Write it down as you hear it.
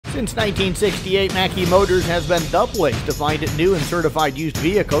Since 1968, Mackey Motors has been the place to find new and certified used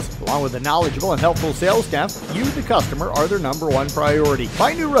vehicles. Along with a knowledgeable and helpful sales staff, you, the customer, are their #1 priority.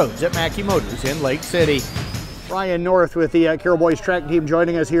 Find new roads at Mackey Motors in Lake City. Ryan North with the Carroll boys track team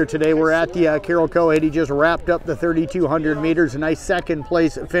joining us here today. We're at the Carroll Co-Ed. He just wrapped up the 3,200 meters, a nice second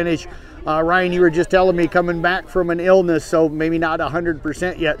place finish. Ryan, you were just telling me coming back from an illness, so maybe not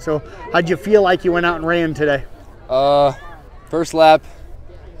 100% yet. So how'd you feel like you went out and ran today? First lap,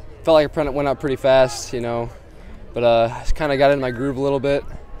 felt like I went out pretty fast, but I kind of got in my groove a little bit.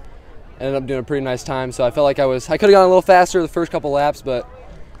 Ended up doing a pretty nice time, so I felt like I could have gone a little faster the first couple laps, but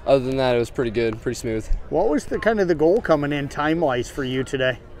other than that, it was pretty good, pretty smooth. What was the goal coming in time-wise for you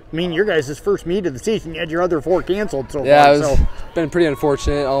today? I mean, your guys' first meet of the season, you had your other 4 canceled so far. Yeah, it's been pretty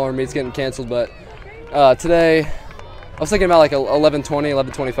unfortunate, all our meets getting canceled, but today I was thinking about like 11:20,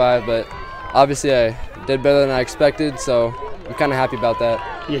 11:25, but obviously I did better than I expected, so I'm kind of happy about that.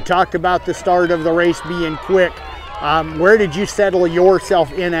 You talked about the start of the race being quick. Where did you settle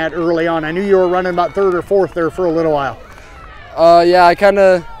yourself in at early on? I knew you were running about 3rd or 4th there for a little while. Yeah, I kind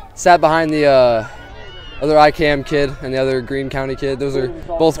of sat behind the other ICAM kid and the other Greene County kid. Those are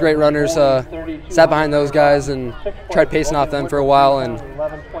both great runners. Sat behind those guys and tried pacing off them for a while, and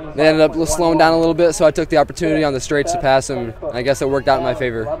they ended up slowing down a little bit, so I took the opportunity on the straights to pass them. I guess it worked out in my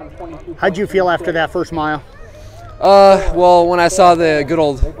favor. How'd you feel after that first mile? Well, when I saw the good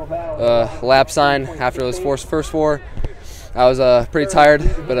old lap sign after those first 4, I was pretty tired,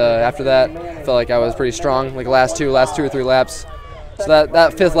 but after that, I felt like I was pretty strong, like last two or 3 laps. So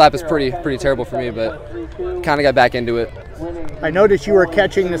that 5th lap is pretty terrible for me, but kind of got back into it. I noticed you were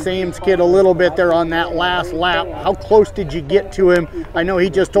catching the Ames kid a little bit there on that last lap. How close did you get to him? I know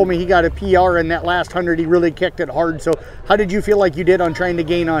he just told me he got a PR in that last 100. He really kicked it hard. So how did you feel like you did on trying to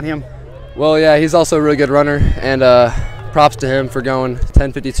gain on him? Well, yeah, he's also a really good runner, and props to him for going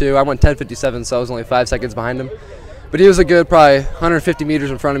 10:52. I went 10:57, so I was only 5 seconds behind him. But he was a good probably 150 meters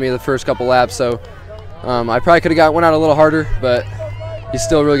in front of me the first couple laps, so I probably could have went out a little harder, but he's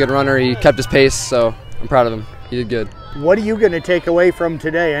still a really good runner. He kept his pace, so I'm proud of him. He did good. What are you going to take away from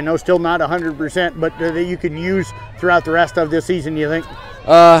today? I know still not 100%, but that you can use throughout the rest of this season, you think?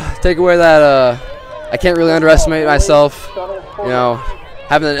 Take away that I can't really underestimate myself.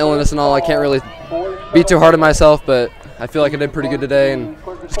 Having an illness and all, I can't really be too hard on myself, but I feel like I did pretty good today, and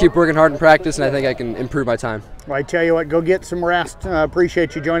just keep working hard in practice, and I think I can improve my time. Well, I tell you what, go get some rest.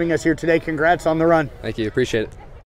 Appreciate you joining us here today. Congrats on the run. Thank you. Appreciate it.